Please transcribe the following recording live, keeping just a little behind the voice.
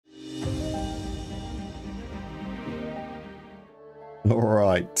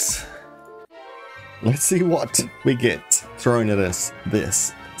Alright. Let's see what we get thrown at us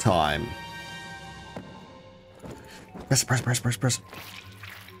this time. Press.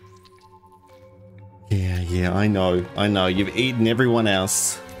 Yeah, I know. You've eaten everyone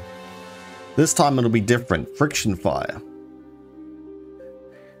else. This time it'll be different. Friction fire.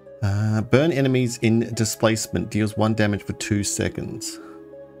 Burn enemies in displacement. Deals 1 damage for 2 seconds.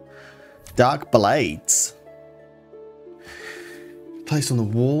 Dark blades. Placed on the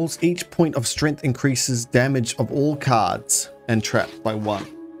walls. Each point of strength increases damage of all cards and traps by 1.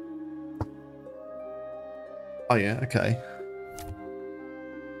 Oh yeah, okay.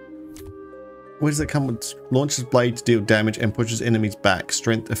 Where does it come with? Launches blade to deal damage and pushes enemies back.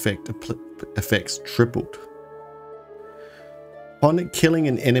 Strength effects tripled. Upon killing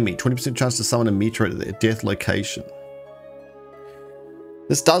an enemy, 20% chance to summon a meteor at their death location.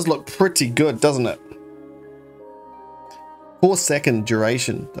 This does look pretty good, doesn't it? 4-second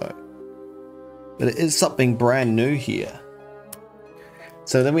duration though. But it is something brand new here.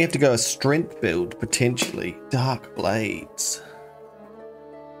 So then we have to go a strength build, potentially. Dark blades.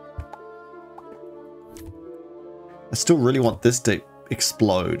 I still really want this to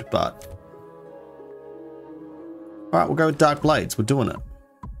explode, but... Alright, we'll go with dark blades. We're doing it.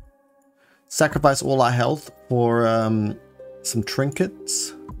 Sacrifice all our health for some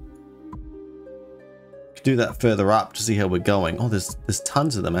trinkets. Could do that further up to see how we're going. Oh, there's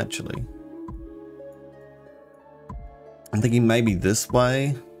tons of them actually. I'm thinking maybe this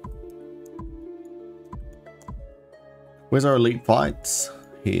way. Where's our elite fights?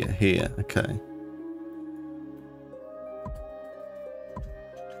 Here, okay.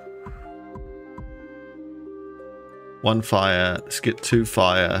 One fire, let's get 2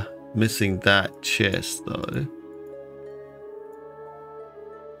 fire. Missing that chest though.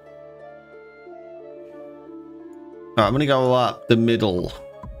 Alright, I'm gonna go up the middle.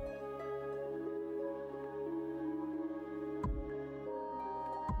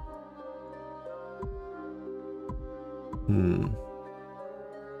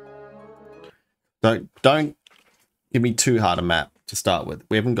 Don't give me too hard a map to start with.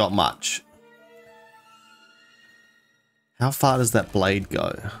 We haven't got much. How far does that blade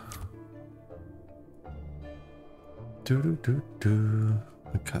go?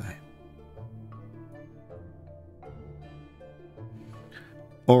 Okay.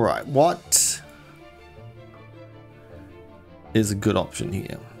 Alright, what is a good option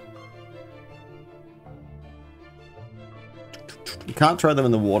here? We can't throw them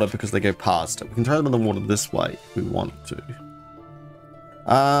in the water because they go past it. We can throw them in the water this way if we want to.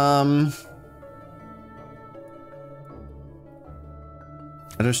 I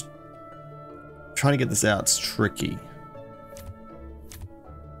just trying to get this out. It's tricky,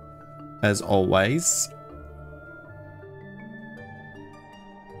 as always.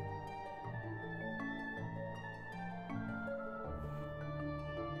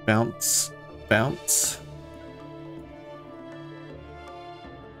 Bounce.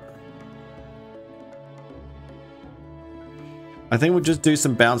 I think we'll just do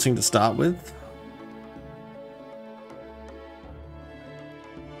some bouncing to start with.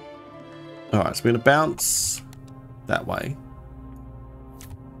 Alright, so we're gonna bounce that way.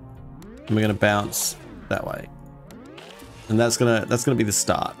 And we're gonna bounce that way. And that's gonna be the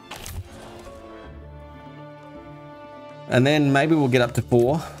start. And then maybe we'll get up to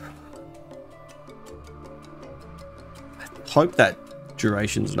 4. I hope that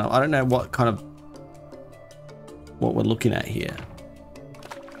duration's enough. I don't know what kind of what we're looking at here.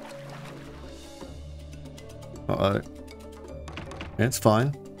 Uh-oh. It's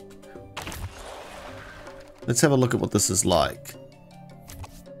fine. Let's have a look at what this is like.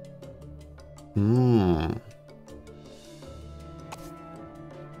 Alright,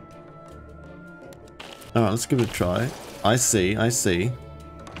 let's give it a try. I see.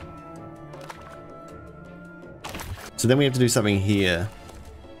 So then we have to do something here.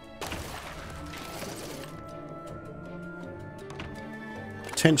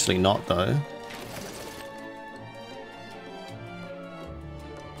 Potentially not, though.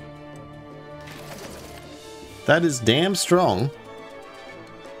 That is damn strong.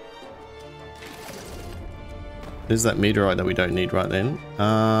 There's that meteorite that we don't need right then.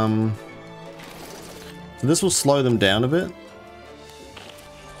 So this will slow them down a bit.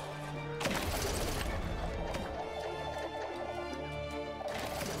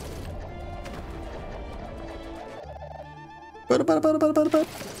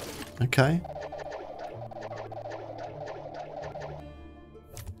 Okay.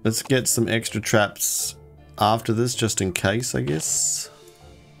 Let's get some extra traps after this, just in case, I guess.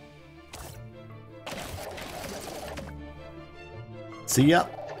 See ya.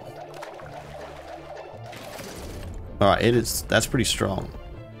 Alright, it is. That's pretty strong.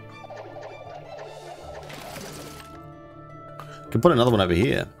 Can put another one over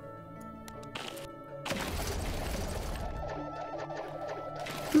here.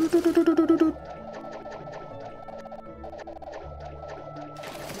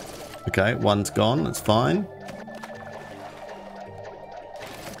 Okay, one's gone. That's fine.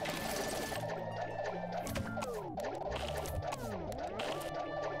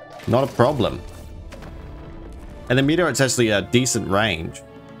 Not a problem. And the meteorite's actually a decent range.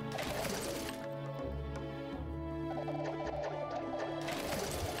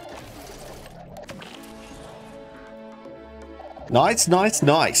 Nice, nice,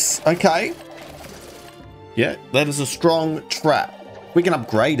 nice. Okay. Yeah, that is a strong trap. We can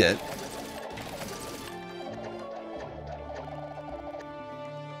upgrade it.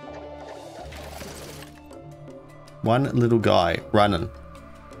 One little guy running.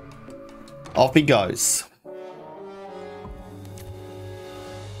 Off he goes.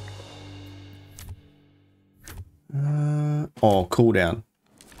 Oh, cooldown.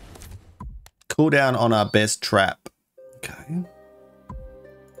 Cooldown on our best trap. Okay.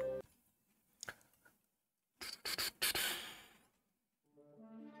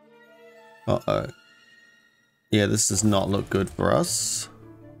 Uh-oh. Yeah, this does not look good for us.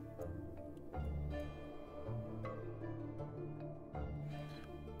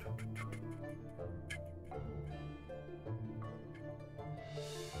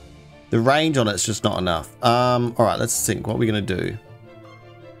 The range on it's just not enough. Alright, let's think. What are we going to do?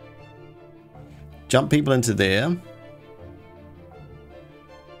 Jump people into there. And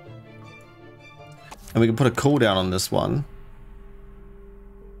we can put a cooldown on this one.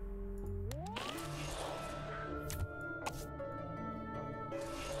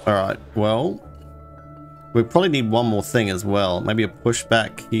 Alright, well. We probably need one more thing as well. Maybe a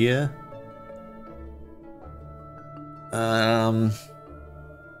pushback here.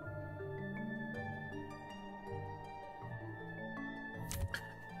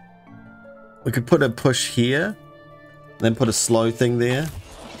 We could put a push here, then put a slow thing there.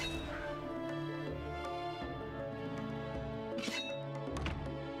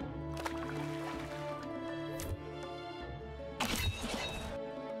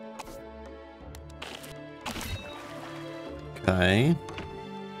 Okay.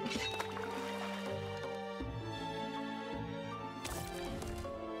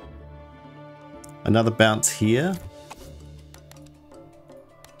 Another bounce here.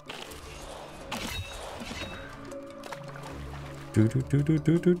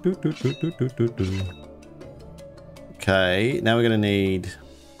 Okay, now we're gonna need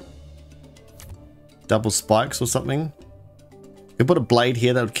double spikes or something. We could put a blade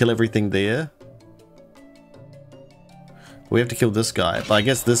here that would kill everything there. We have to kill this guy, but I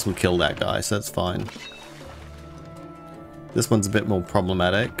guess this will kill that guy, so that's fine. This one's a bit more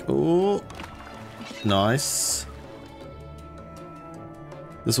problematic. Oh, nice.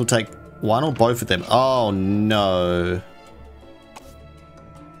 This will take one or both of them. Oh no.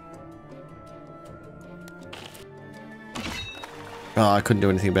 Oh, I couldn't do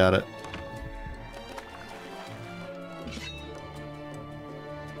anything about it.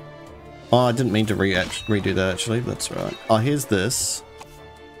 Oh, I didn't mean to redo that actually. That's right. Oh, here's this.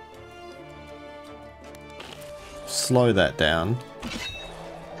 Slow that down.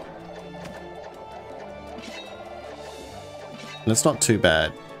 And it's not too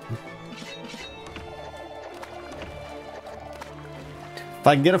bad. If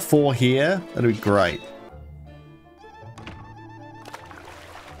I can get a 4 here, that'd be great.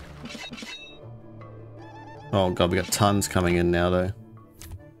 Oh god, we got tons coming in now though.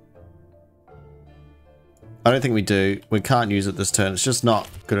 I don't think we do. We can't use it this turn. It's just not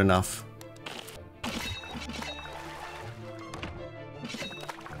good enough.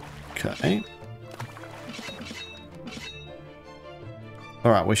 Okay.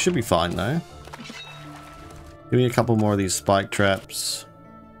 Alright, we should be fine though. Give me a couple more of these spike traps.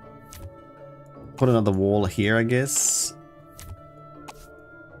 Put another wall here, I guess.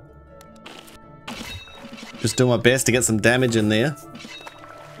 Just doing my best to get some damage in there.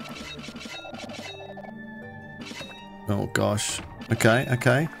 Oh gosh. Okay,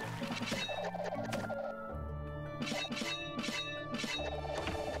 okay.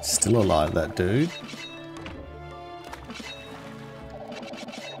 Still alive, that dude.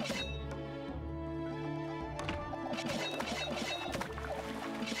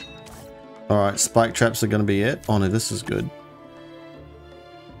 Alright, spike traps are going to be it. Oh no, this is good.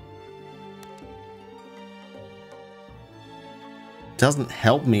 Doesn't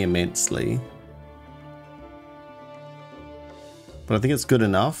help me immensely. but I think it's good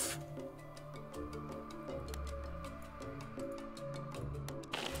enough.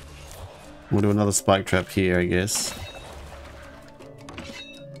 We'll do another spike trap here, I guess.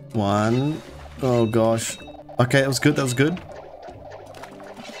 One. Oh gosh. Okay, that was good, that was good.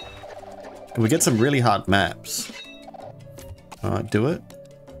 Can we get some really hard maps? Alright, do it.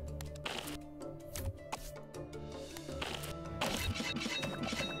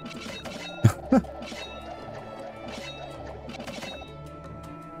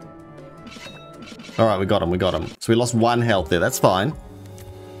 Alright, we got him, we got him. So we lost 1 health there, that's fine.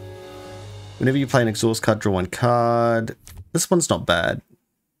 Whenever you play an exhaust card, draw 1 card. This one's not bad.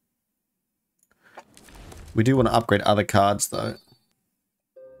 We do want to upgrade other cards though.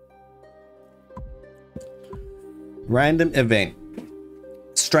 Random event.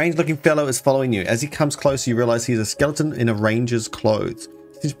 Strange looking fellow is following you. As he comes closer, you realize he's a skeleton in a ranger's clothes.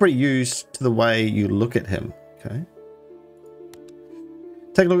 He's pretty used to the way you look at him. Okay.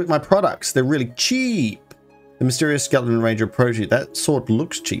 Take a look at my products. They're really cheap. The mysterious skeleton ranger approaches you. That sword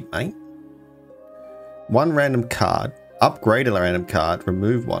looks cheap, mate. 1 random card. Upgrade a random card.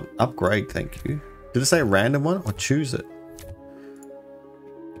 Remove 1. Upgrade, thank you. Did it say a random one or choose it?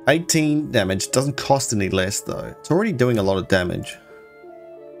 18 damage. Doesn't cost any less though. It's already doing a lot of damage.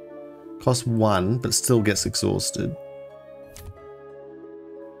 Costs 1, but still gets exhausted.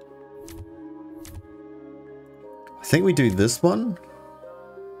 I think we do this one.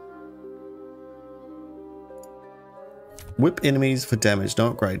 Whip enemies for damage. No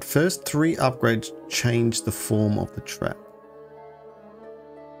upgrade. First 3 upgrades change the form of the trap.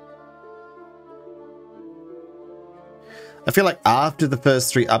 I feel like after the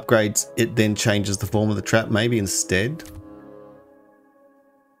first 3 upgrades, it then changes the form of the trap, maybe instead.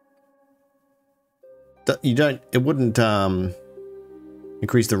 You don't, it wouldn't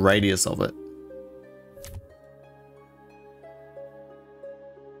increase the radius of it.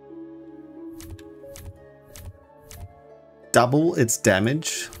 Double its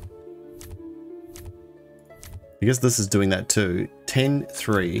damage. I guess this is doing that too.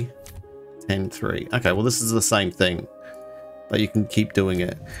 10-3. 10-3. Okay, well this is the same thing. But you can keep doing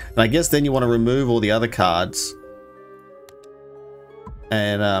it. And I guess then you want to remove all the other cards.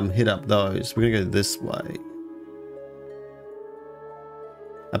 And hit up those. We're going to go this way.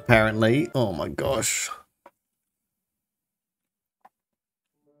 Apparently. Oh my gosh.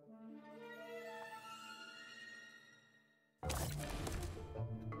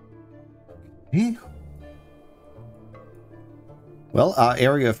 Yeah. Well, our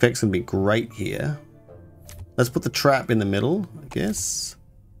area effects can be great here. Let's put the trap in the middle, I guess.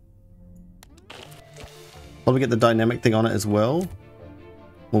 Probably get the dynamic thing on it as well.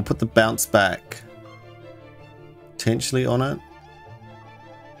 We'll put the bounce back potentially on it.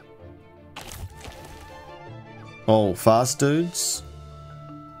 Oh, fast dudes.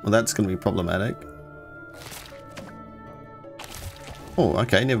 Well, that's going to be problematic. Oh,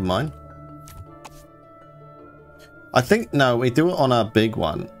 okay, never mind. I think, no, we do it on our big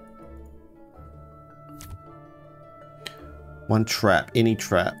one. 1 trap, any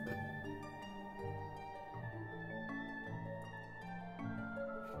trap.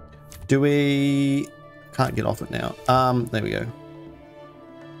 Do we... Can't get off it now. There we go.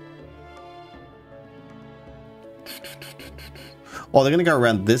 Oh, they're going to go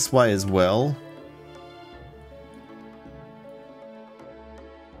around this way as well.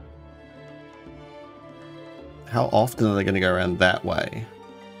 How often are they going to go around that way?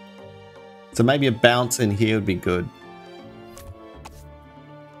 So maybe a bounce in here would be good.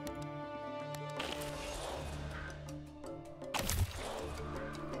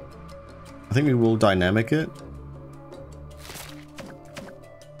 I think we will dynamic it.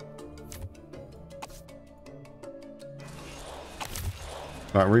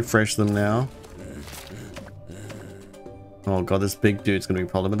 Alright, refresh them now. Oh god, this big dude's gonna be a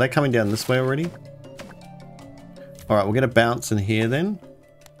problem. Are they coming down this way already? Alright, we'll get a bounce in here then.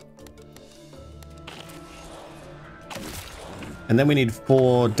 And then we need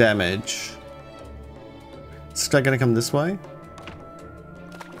 4 damage. Is this guy gonna come this way?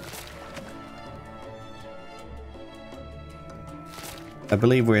 I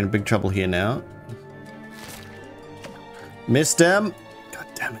believe we're in big trouble here now. Missed him. God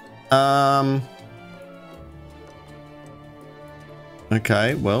damn it.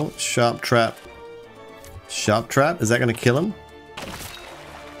 Okay, well, sharp trap. Sharp trap, is that going to kill him?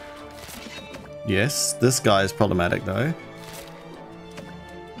 Yes, this guy is problematic though.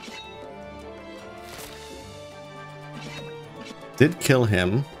 Did kill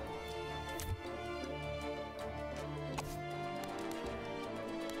him.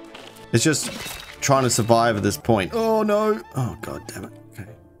 It's just trying to survive at this point. Oh no! Oh god damn it. Okay.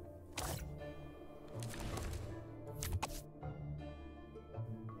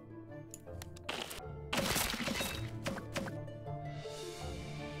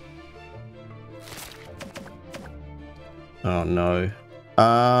 Oh no.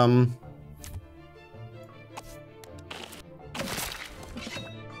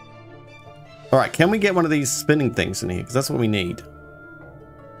 Alright, can we get one of these spinning things in here? Because that's what we need.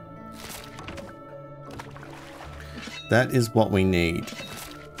 That is what we need.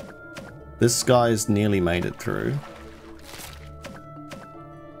 This guy's nearly made it through.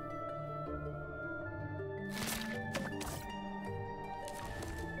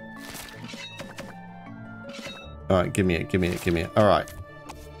 Alright, give me it, give me it, give me it. Alright.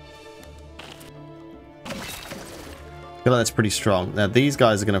 I feel like that's pretty strong. Now these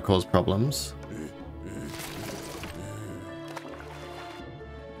guys are going to cause problems.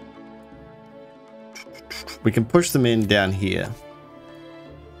 We can push them in down here.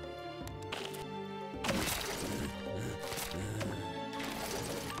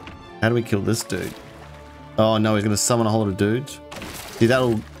 How do we kill this dude? Oh no, he's going to summon a whole lot of dudes. See,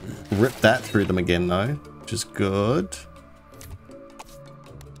 that'll rip that through them again though, which is good.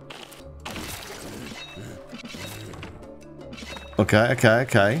 Okay, okay,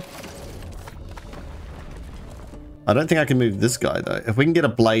 okay. I don't think I can move this guy though. If we can get a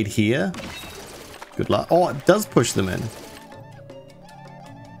blade here, good luck. Oh, it does push them in.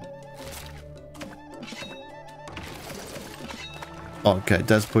 Okay, it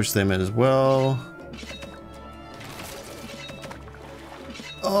does push them in as well.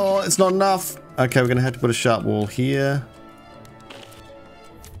 Oh, it's not enough. Okay, we're going to have to put a sharp wall here.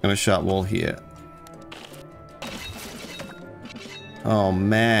 And a sharp wall here. Oh,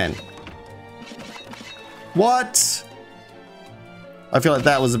 man. What? I feel like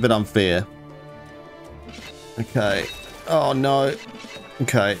that was a bit unfair. Okay. Oh, no.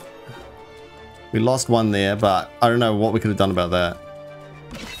 Okay. We lost one there, but I don't know what we could have done about that.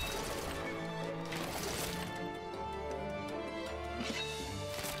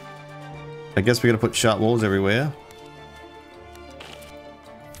 I guess we're going to put sharp walls everywhere.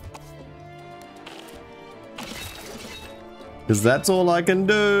 Because that's all I can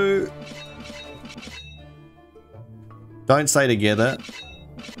do. Don't stay together.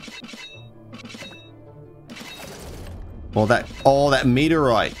 Oh, that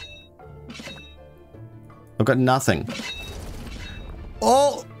meteorite. I've got nothing.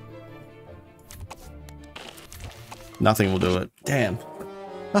 Oh! Nothing will do it. Damn.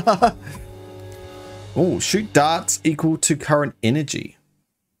 Oh, shoot darts equal to current energy.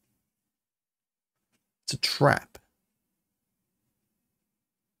 It's a trap.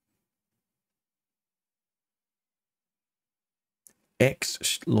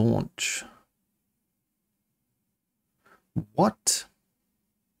 X launch. What?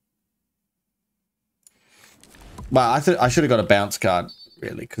 Well, I thought I should have got a bounce card,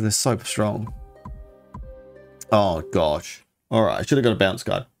 really, because they're so strong. Oh, gosh. All right, I should have got a bounce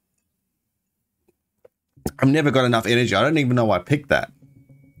card. I've never got enough energy. I don't even know why I picked that.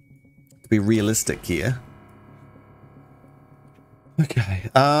 To be realistic here. Okay.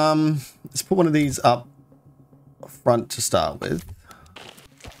 Let's put one of these up front to start with.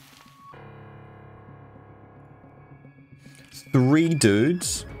 3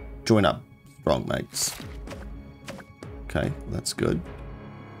 dudes. Join up, strong mates. Okay, that's good.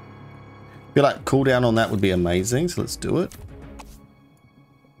 I feel like cooldown on that would be amazing, so let's do it.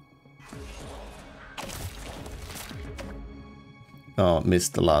 Oh,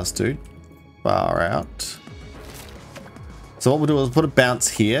 missed the last dude. Far out. So what we'll do is put a bounce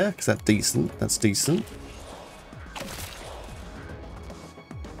here, because that's decent. That's decent.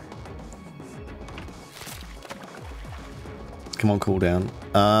 Come on, cooldown.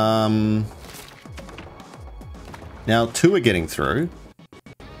 Now 2 are getting through.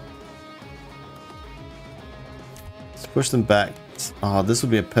 Let's push them back. Oh, this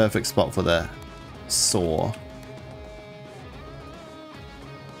would be a perfect spot for the saw.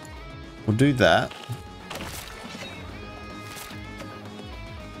 We'll do that.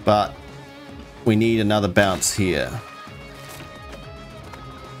 But we need another bounce here.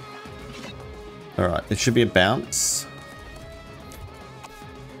 Alright, it should be a bounce.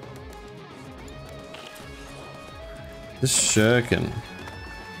 This shuriken.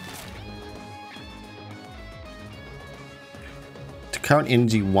 To current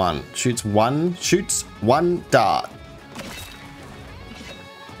energy 1. Shoots one dart.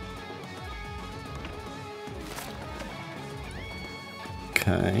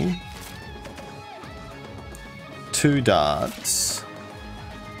 Okay. 2 darts.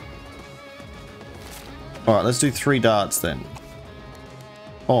 Alright, let's do 3 darts then.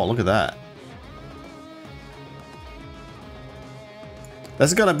 Oh, look at that.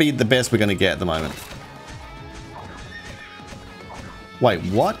 That's gonna be the best we're gonna get at the moment. Wait,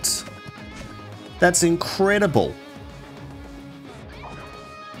 what? That's incredible.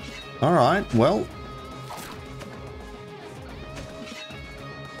 Alright, well.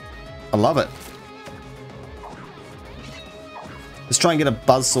 I love it. Let's try and get a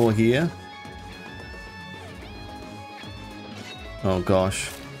buzzsaw here. Oh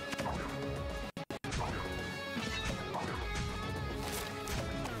gosh.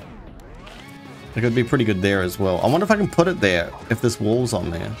 It could be pretty good there as well. I wonder if I can put it there if this wall's on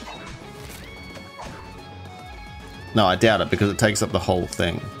there. No, I doubt it because it takes up the whole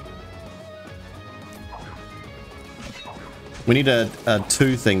thing. We need a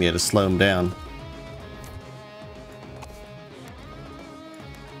 2 thing there to slow them down.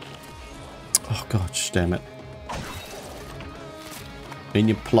 Oh gosh, damn it. In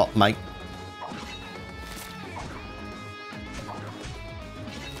your plot, mate.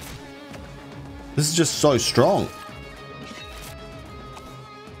 This is just so strong.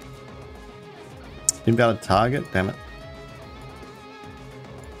 Didn't be able to target, damn it.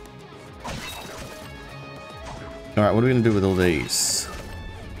 Alright, what are we going to do with all these?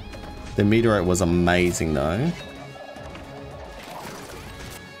 The meteorite was amazing though.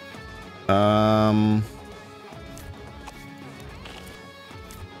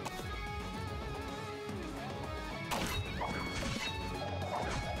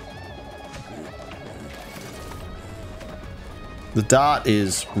 The dart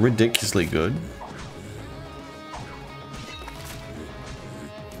is ridiculously good.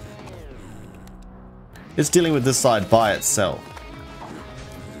 It's dealing with this side by itself.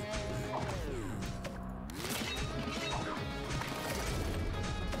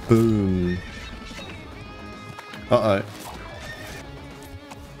 Boom. Uh-oh.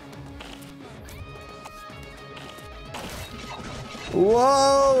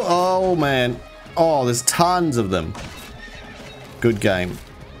 Whoa! Oh, man. Oh, there's tons of them. Good game.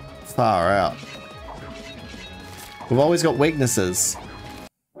 Far out. We've always got weaknesses.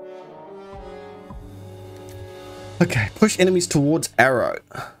 Okay, push enemies towards arrow.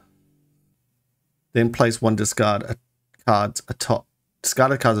 Then place 1 discard cards atop.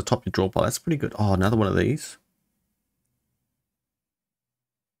 Discarded cards atop your draw pile. That's pretty good. Oh, another one of these.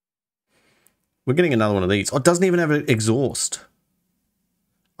 We're getting another one of these. Oh, it doesn't even have an exhaust.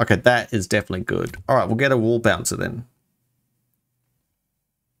 Okay, that is definitely good. All right, we'll get a wall bouncer then.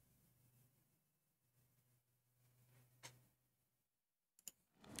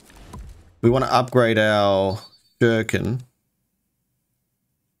 We want to upgrade our shuriken.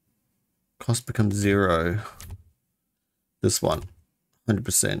 Cost becomes 0. This one,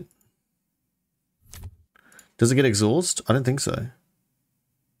 100%. Does it get exhaust? I don't think so.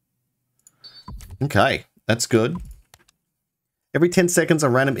 Okay, that's good. Every 10 seconds, a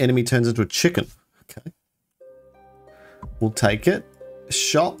random enemy turns into a chicken. Okay. We'll take it.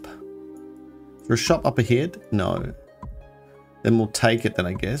 Shop. Is there a shop up ahead? No. Then we'll take it then,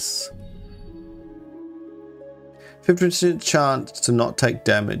 I guess. 50% chance to not take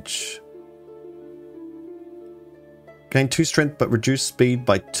damage. Gain 2 strength but reduce speed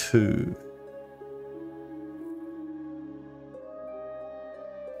by 2.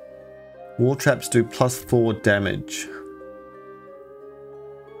 Wall traps do +4 damage.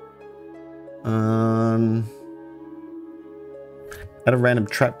 Add a random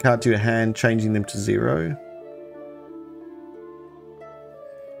trap card to your hand, changing them to 0.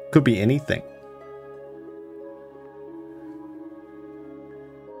 Could be anything.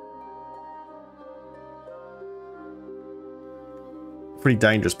 Pretty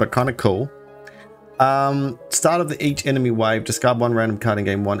dangerous, but kind of cool. Start of each enemy wave, discard 1 random card and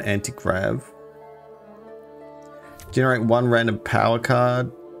gain 1 anti-grav. Generate 1 random power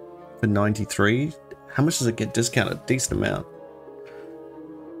card for 93. How much does it get discounted? Decent amount.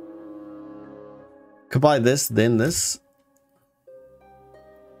 Could buy this, then this.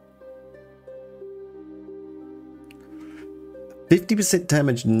 %50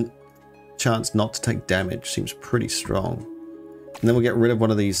 damage chance not to take damage seems pretty strong. And then we'll get rid of one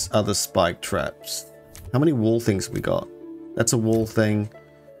of these other spike traps. How many wall things have we got? That's a wall thing.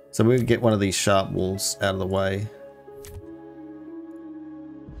 So we'll get one of these sharp walls out of the way.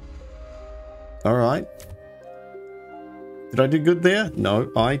 Alright. Did I do good there?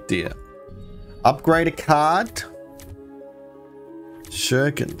 No idea. Upgrade a card.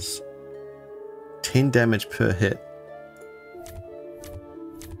 Shurikens. 10 damage per hit.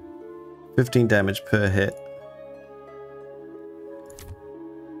 15 damage per hit.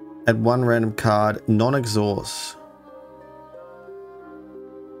 Add one random card, non-exhaust.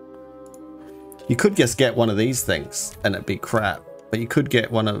 You could just get one of these things and it'd be crap, but you could get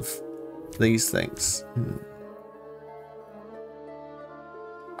one of these things.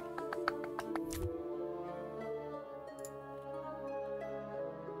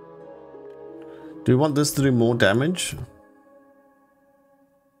 Do we want this to do more damage?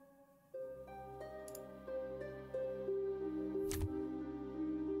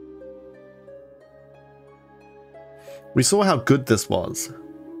 We saw how good this was.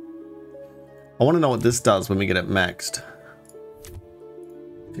 I want to know what this does when we get it maxed.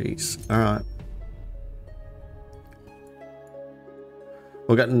 Jeez. Alright.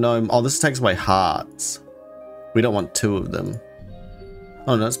 We've got gnome. Oh, this takes away hearts. We don't want 2 of them.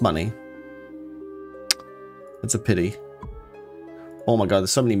 Oh, no, it's money. That's a pity. Oh my god,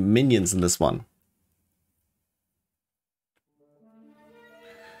 there's so many minions in this one.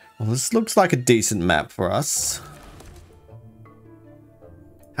 Well, this looks like a decent map for us.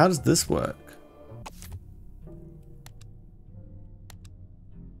 How does this work?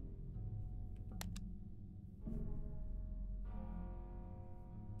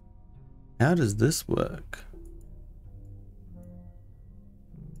 How does this work?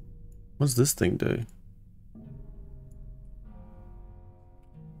 What does this thing do?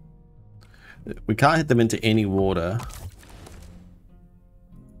 We can't hit them into any water.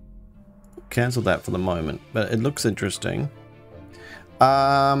 Cancel that for the moment, but it looks interesting.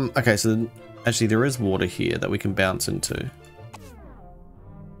 Okay, so actually there is water here that we can bounce into.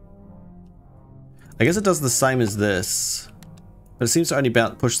 I guess it does the same as this, but it seems to only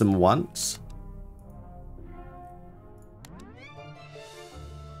push them once.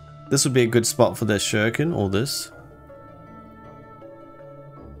 This would be a good spot for their shuriken, or this.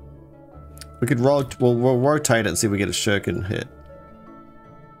 We could we'll rotate it and see if we get a shuriken hit.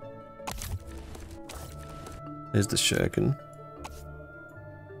 There's the shuriken.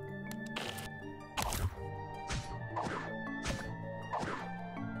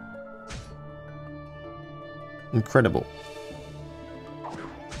 Incredible.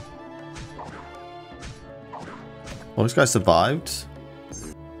 Well, this guy survived.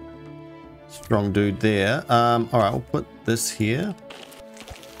 Strong dude there. Alright, we'll put this here.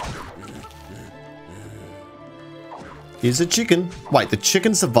 Here's a chicken. Wait, the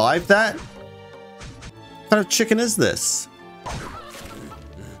chicken survived that? What kind of chicken is this?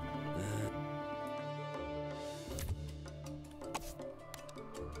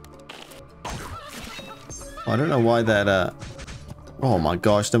 I don't know why that, oh my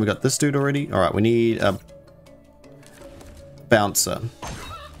gosh, then we got this dude already. Alright, we need a bouncer.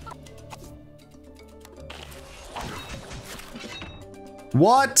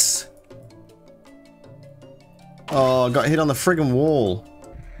 What? Oh, got hit on the friggin' wall.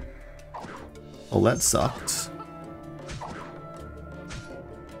 Oh, that sucked.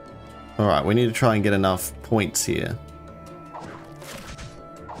 Alright, we need to try and get enough points here.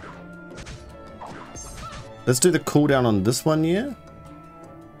 Let's do the cooldown on this one, yeah?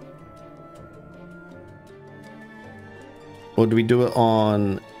 Or do we do it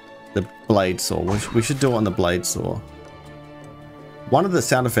on the blade saw? We should do it on the blade saw. One of the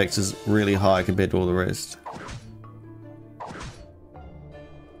sound effects is really high compared to all the rest.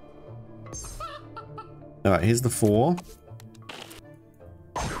 Alright, here's the 4.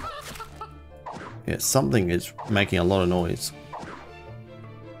 Yeah, something is making a lot of noise.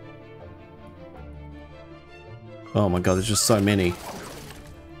 Oh my god, there's just so many.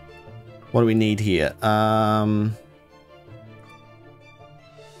 What do we need here? A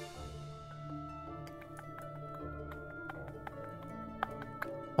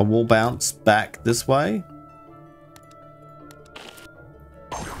wall bounce back this way.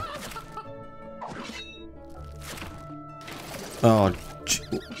 Oh,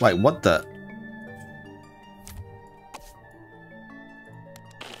 wait, what the?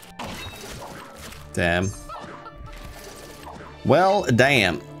 Damn. Well,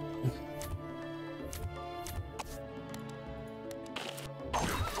 damn.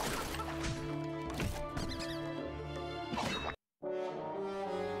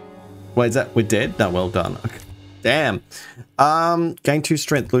 Wait, is that we're dead? No, well done. Okay. Damn. Gain 2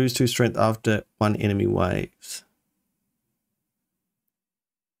 strength, lose 2 strength after 1 enemy waves.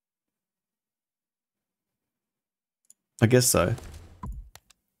 I guess so.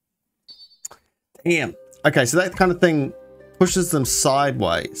 Damn. Okay, so that kind of thing pushes them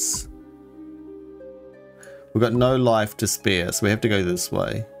sideways. We've got no life to spare, so we have to go this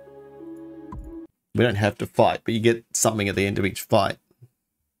way. We don't have to fight, but you get something at the end of each fight.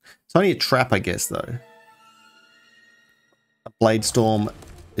 It's only a trap, I guess, though. A blade storm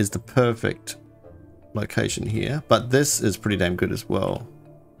is the perfect location here, but this is pretty damn good as well.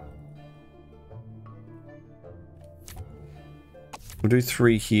 We'll do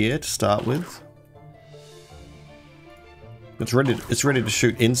 3 here to start with. It's ready to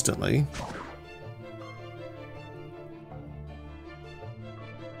shoot instantly.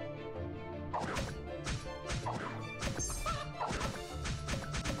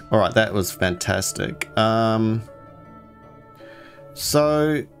 Alright, that was fantastic.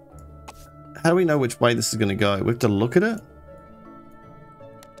 So how do we know which way this is going to go? We have to look at it.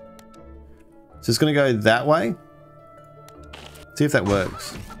 So it's going to go that way. See if that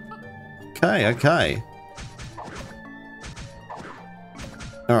works. Okay, okay.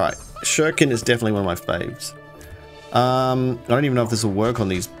 Alright, Shuriken is definitely one of my faves. I don't even know if this will work on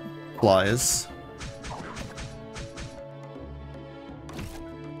these pliers.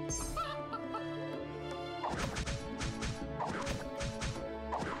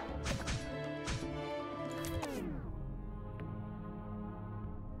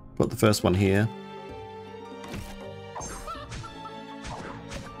 Put the first one here.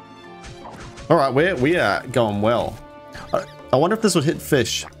 Alright, we are going well. I wonder if this would hit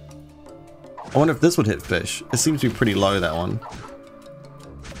fish. I wonder if this would hit fish. It seems to be pretty low, that one.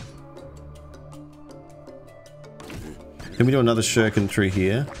 Can we do another shuriken through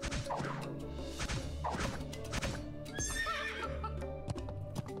here?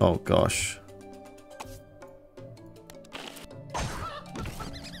 Oh gosh.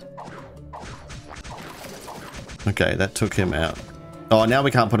 Okay, that took him out. Oh, now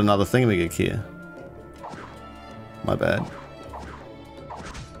we can't put another thingamajig here. My bad.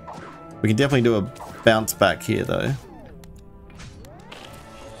 We can definitely do a bounce back here, though.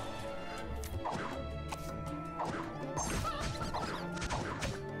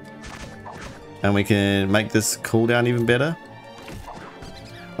 And we can make this cooldown even better.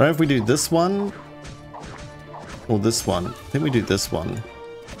 I don't know if we do this one or this one. I think we do this one.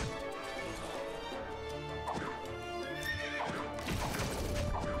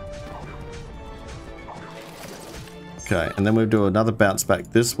 Okay, and then we'll do another bounce back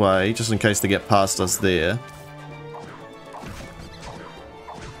this way, just in case they get past us there.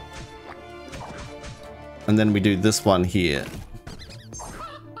 And then we do this one here.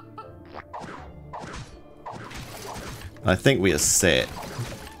 I think we are set.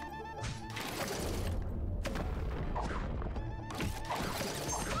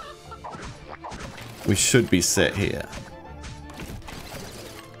 We should be set here.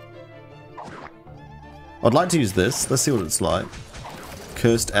 I'd like to use this. Let's see what it's like.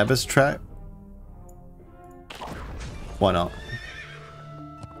 Cursed Abyss Trap. Why not?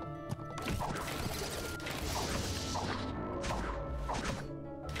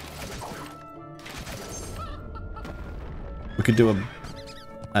 We could do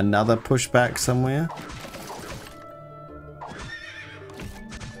another pushback somewhere.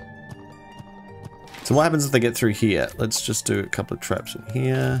 So what happens if they get through here? Let's just do a couple of traps in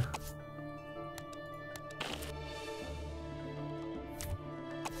here.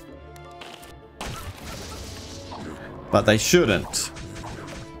 But they shouldn't.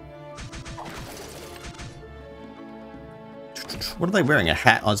 What are they wearing? A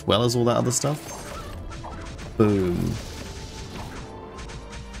hat as well as all that other stuff? Boom.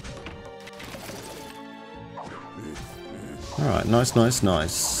 Alright, nice, nice,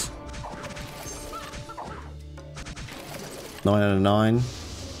 nice. 9 out of 9.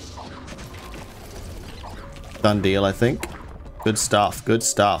 Done deal, I think. Good stuff, good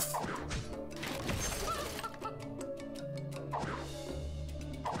stuff.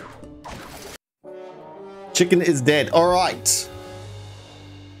 Chicken is dead. Alright.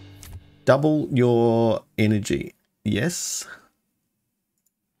 Double your energy. Yes.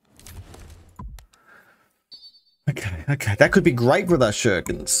 Okay, okay. That could be great with our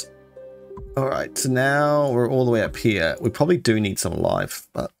shurikens. Alright, so now we're all the way up here. We probably do need some life,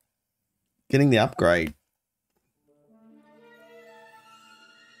 but getting the upgrade.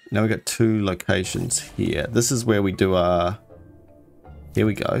 Now we've got 2 locations here. This is where we do our... Here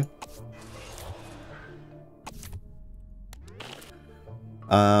we go.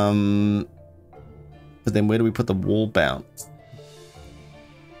 But then where do we put the wall bounce?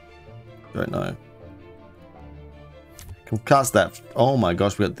 Don't know. Can we cast that? Oh my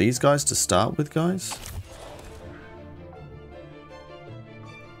gosh, we got these guys to start with, guys.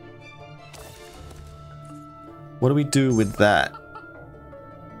 What do we do with that?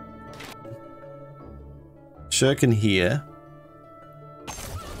 Shuriken here.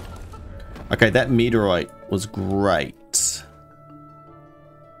 Okay, that meteorite was great.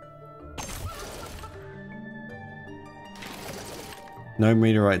 No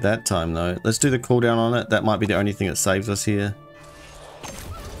meteorite that time though. Let's do the cooldown on it. That might be the only thing that saves us here.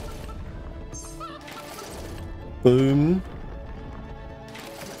 Boom.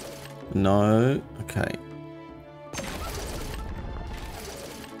 No. Okay.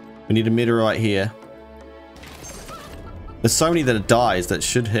 We need a meteorite here. There's so many that it dies that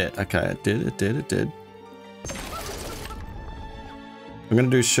should hit. Okay, it did. I'm gonna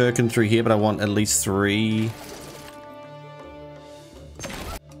do shuriken through here, but I want at least 3.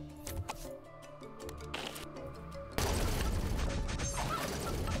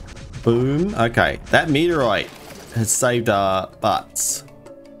 Boom. Okay, that meteorite has saved our butts.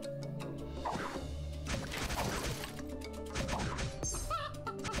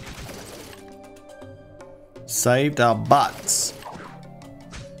 Saved our butts.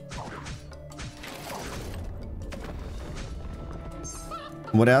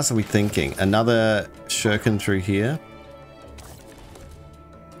 What else are we thinking? Another shuriken through here.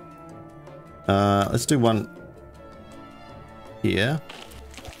 Let's do one here.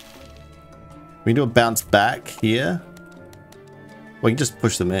 We can do a bounce back here. We can just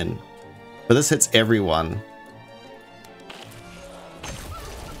push them in. But this hits everyone.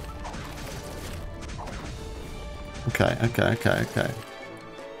 Okay.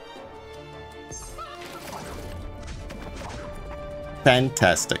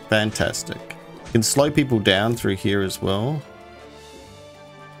 Fantastic. You can slow people down through here as well.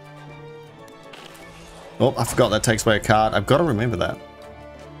 Oh, I forgot that takes away a card. I've got to remember that.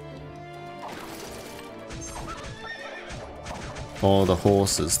 Oh, the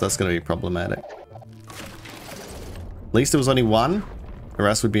horses. That's going to be problematic. At least there was only one, or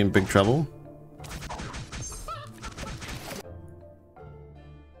else we'd be in big trouble.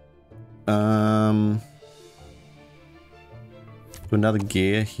 Do another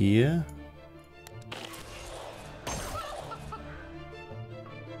gear here.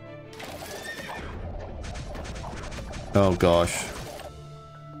 Oh gosh.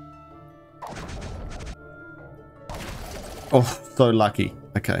 Oh, so lucky.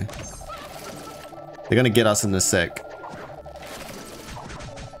 Okay. They're gonna get us in a sec.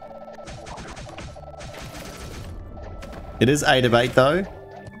 It is 8 of 8 though.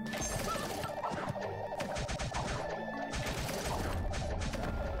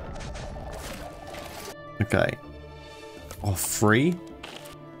 Okay. Oh, free.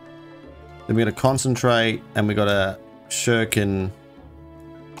 Then we gotta concentrate and we gotta shuriken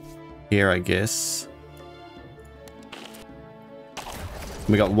here, I guess.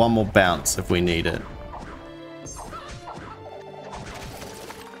 We got one more bounce if we need it.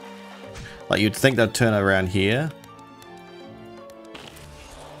 Like you'd think they'd turn around here.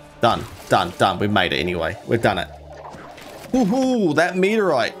 Done. We made it anyway. We've done it. Woohoo! That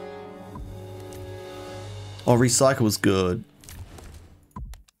meteorite. Oh, recycle was good.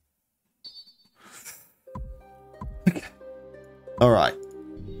 Okay. All right.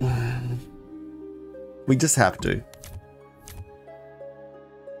 We just have to.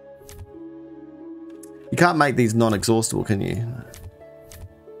 You can't make these non-exhaustible, can you?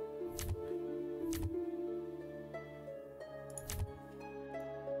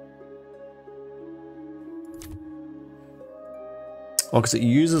 Oh, because it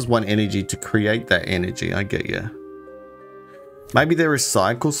uses one energy to create that energy. I get you. Maybe their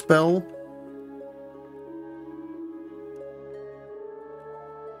recycle spell?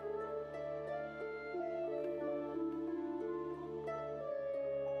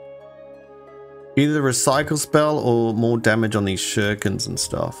 Either the recycle spell or more damage on these shurikens and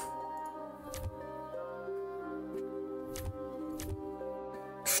stuff.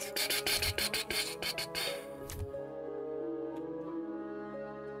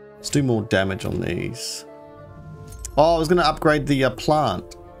 Let's do more damage on these. Oh, I was going to upgrade the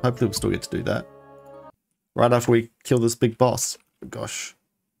plant. Hopefully we'll still get to do that. Right after we kill this big boss. Oh, gosh.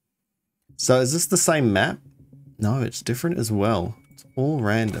 So is this the same map? No, it's different as well. It's all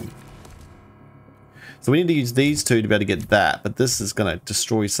random. So we need to use these two to be able to get that, but this is going to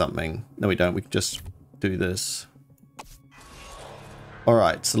destroy something. No, we don't. We can just do this. All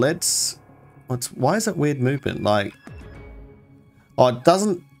right, so let's... Why is that weird movement? Like... Oh, it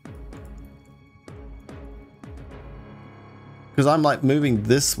doesn't... Because I'm like moving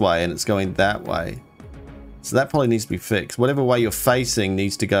this way and it's going that way. So that probably needs to be fixed. Whatever way you're facing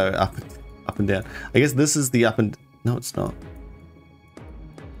needs to go up and down. I guess this is the up and... No, it's not.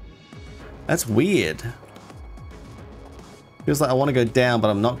 That's weird. Feels like I want to go down, but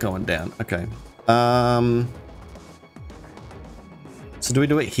I'm not going down. Okay. So do we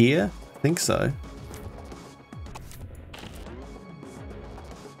do it here? I think so.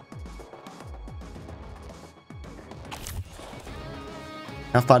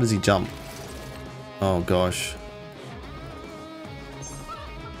 How far does he jump? Oh gosh.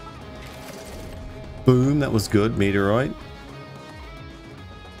 Boom, that was good. Meteorite.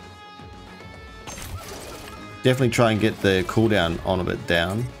 Definitely try and get the cooldown on a bit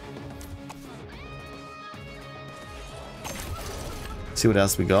down. See what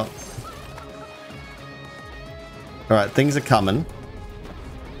else we got. Alright, things are coming.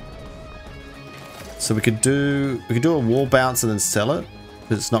 So we could do a wall bounce and then sell it,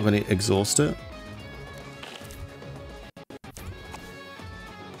 because it's not going to exhaust it.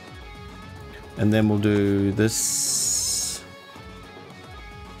 And then we'll do this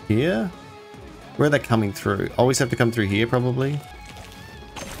here. Where are they coming through? Always have to come through here, probably.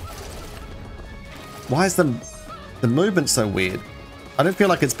 Why is the movement so weird? I don't feel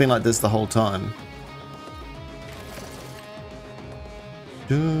like it's been like this the whole time.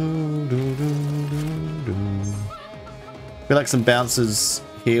 I feel like some bounces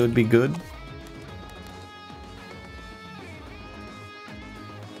here would be good.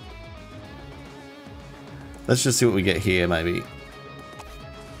 Let's just see what we get here, maybe.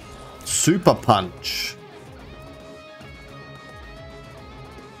 Super punch.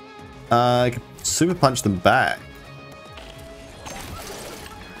 I could super punch them back.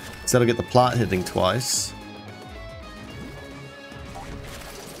 So that'll get the plant hitting twice.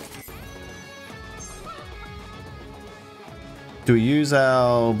 Do we use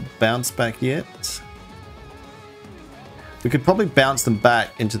our bounce back yet? We could probably bounce them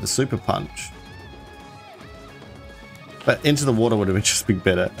back into the super punch. But into the water would have just been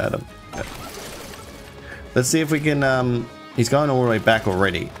better, Adam. Yeah. Let's see if we can... he's going all the way back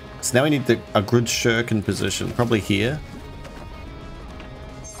already. So now we need a good shuriken position. Probably here.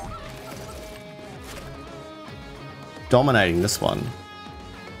 Dominating this one.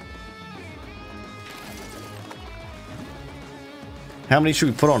 How many should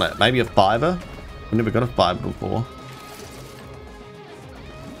we put on it? Maybe a 5er? We've never got a 5 before.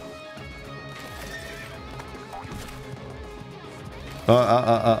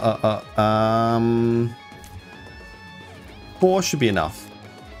 Four should be enough.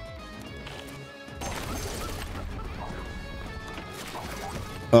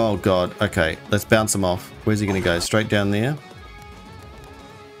 Oh god, okay, let's bounce him off. Where's he gonna go? Straight down there?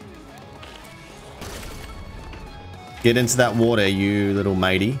 Get into that water, you little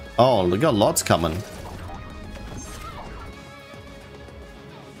matey. Oh, we got lots coming.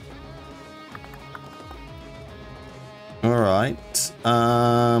 Alright.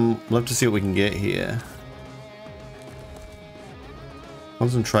 We'll have to see what we can get here.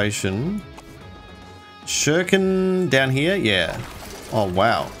 Concentration. Shuriken down here? Yeah. Oh,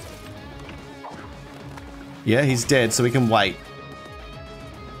 wow. Yeah, he's dead, so we can wait.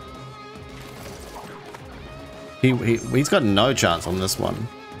 He's got no chance on this one.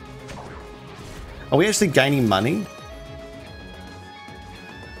 Are we actually gaining money?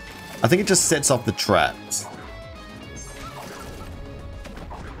 I think it just sets off the traps.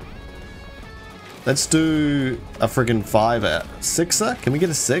 Let's do a friggin' 5er. 6er? Can we get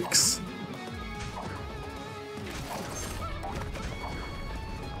a 6?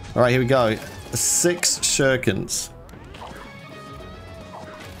 Alright, here we go. 6 shurikens.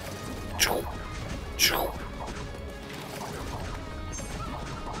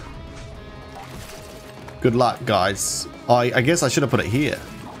 Good luck, guys. I guess I should have put it here.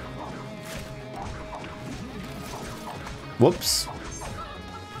 Whoops.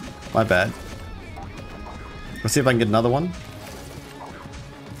 My bad. Let's see if I can get another one.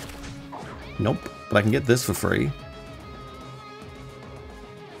 Nope. But I can get this for free.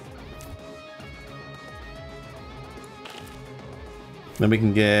 Then we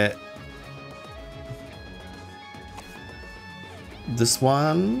can get this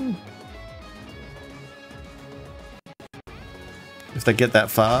one. If they get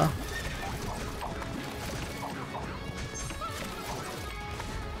that far.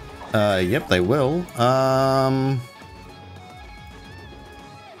 Yep, they will. I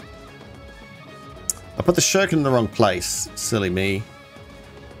put the shuriken in the wrong place. Silly me.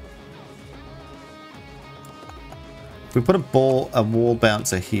 We put a wall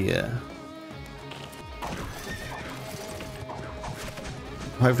bouncer here.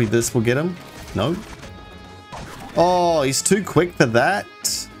 Hopefully this will get him. No. Oh, he's too quick for that.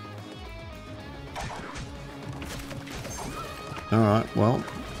 Alright, well.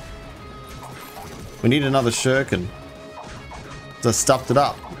 We need another shuriken. So I stuffed it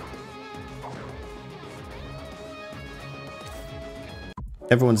up.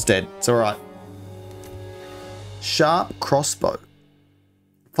 Everyone's dead. It's alright. Sharp crossbow.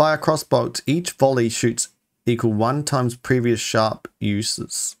 Fire crossbows. Each volley shoots equal 1 times previous sharp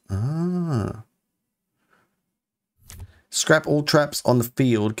uses. Ah. Scrap all traps on the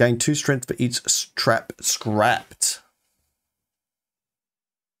field. Gain 2 strength for each trap scrapped.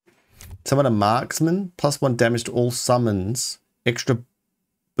 Summon a marksman. +1 damage to all summons. Extra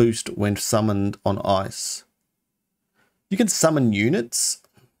boost when summoned on ice. You can summon units.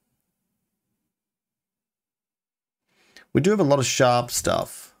 We do have a lot of sharp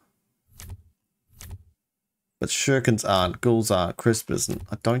stuff. But shurikens aren't. Ghouls aren't. Crisp isn't.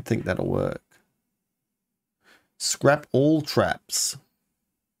 I don't think that'll work. Scrap all traps.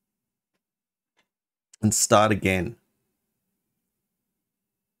 And start again.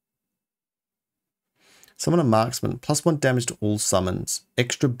 Summon a marksman. +1 damage to all summons.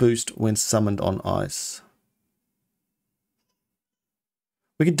 Extra boost when summoned on ice.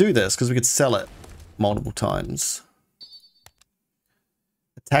 We could do this because we could sell it multiple times.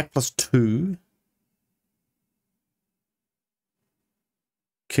 Attack +2.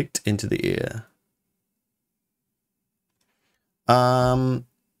 Kicked into the air.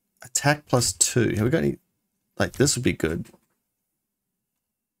 Attack +2. Have we got any? Like, this would be good.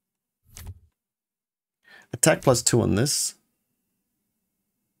 Attack +2 on this.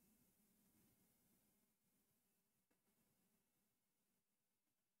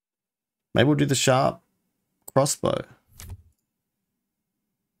 Maybe we'll do the sharp crossbow.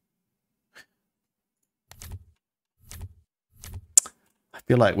 I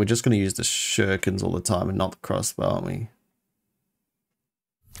feel like we're just going to use the shurikens all the time and not the crossbow, aren't we?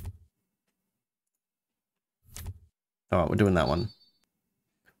 Alright, we're doing that one.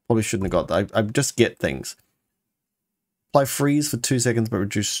 Probably shouldn't have got that. I just get things. Apply freeze for 2 seconds but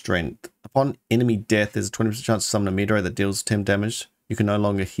reduce strength. Upon enemy death, there's a 20% chance to summon a meteor that deals 10 damage. You can no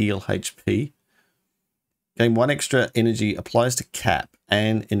longer heal HP. Gain 1 extra energy. Applies to cap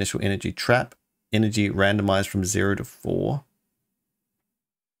and initial energy. Trap energy randomized from 0 to 4.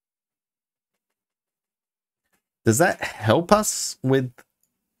 Does that help us with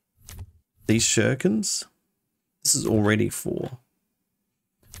these shurikens? This is already 4.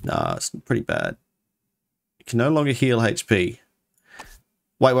 Nah, it's pretty bad. You can no longer heal HP.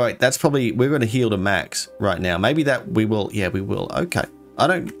 Wait. That's probably... We're going to heal to max right now. Maybe that we will... Yeah, we will. Okay. I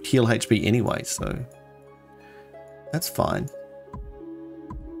don't heal HP anyway, so... That's fine.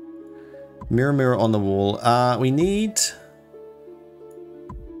 Mirror, mirror on the wall. We need...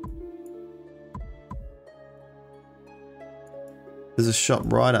 There's a shop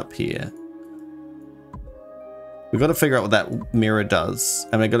right up here. We've got to figure out what that mirror does.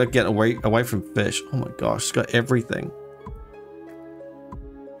 And we've got to get away from fish. Oh my gosh, it's got everything.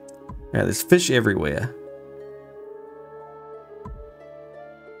 Yeah, there's fish everywhere.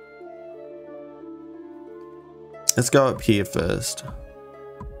 Let's go up here first.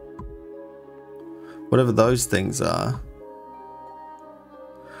 Whatever those things are.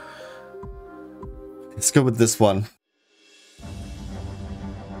 Let's go with this one.